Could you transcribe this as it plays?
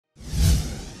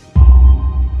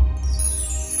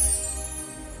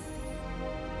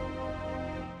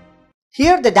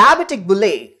Here the diabetic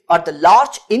bullae or the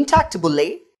large intact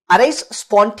bullae arise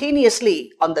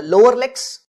spontaneously on the lower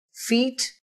legs,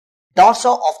 feet,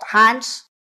 dorso of the hands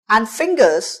and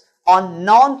fingers on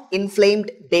non-inflamed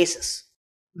bases.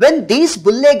 When these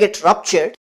bullae get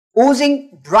ruptured,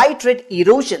 oozing bright red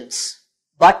erosions,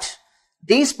 but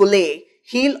these bullae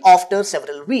heal after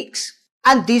several weeks.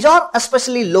 And these are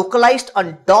especially localized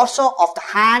on dorso of the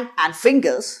hand and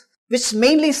fingers, which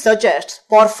mainly suggests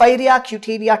Porphyria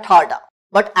cutaneous tarda,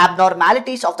 but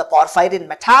abnormalities of the porphyrin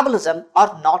metabolism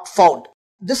are not found.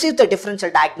 This is the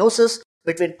differential diagnosis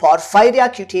between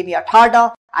Porphyria cutaneous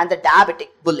tarda and the diabetic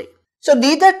bullae. So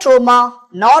neither trauma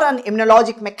nor an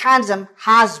immunologic mechanism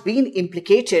has been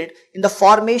implicated in the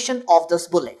formation of this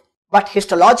bullae. But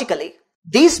histologically,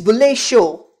 these bullae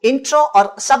show intra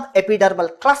or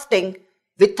subepidermal clefting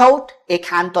without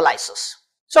acantholysis.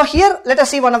 So here let us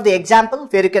see one of the example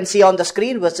where you can see on the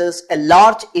screen, which is a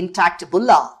large intact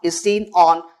bulla is seen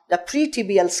on the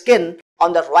pretibial skin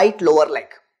on the right lower leg.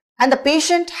 And the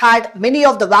patient had many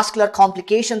of the vascular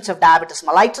complications of diabetes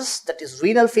mellitus, that is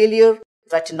renal failure,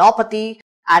 retinopathy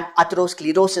and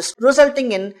atherosclerosis,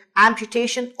 resulting in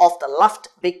amputation of the left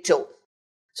big toe.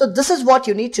 So this is what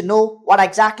you need to know what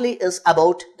exactly is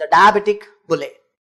about the diabetic bullae.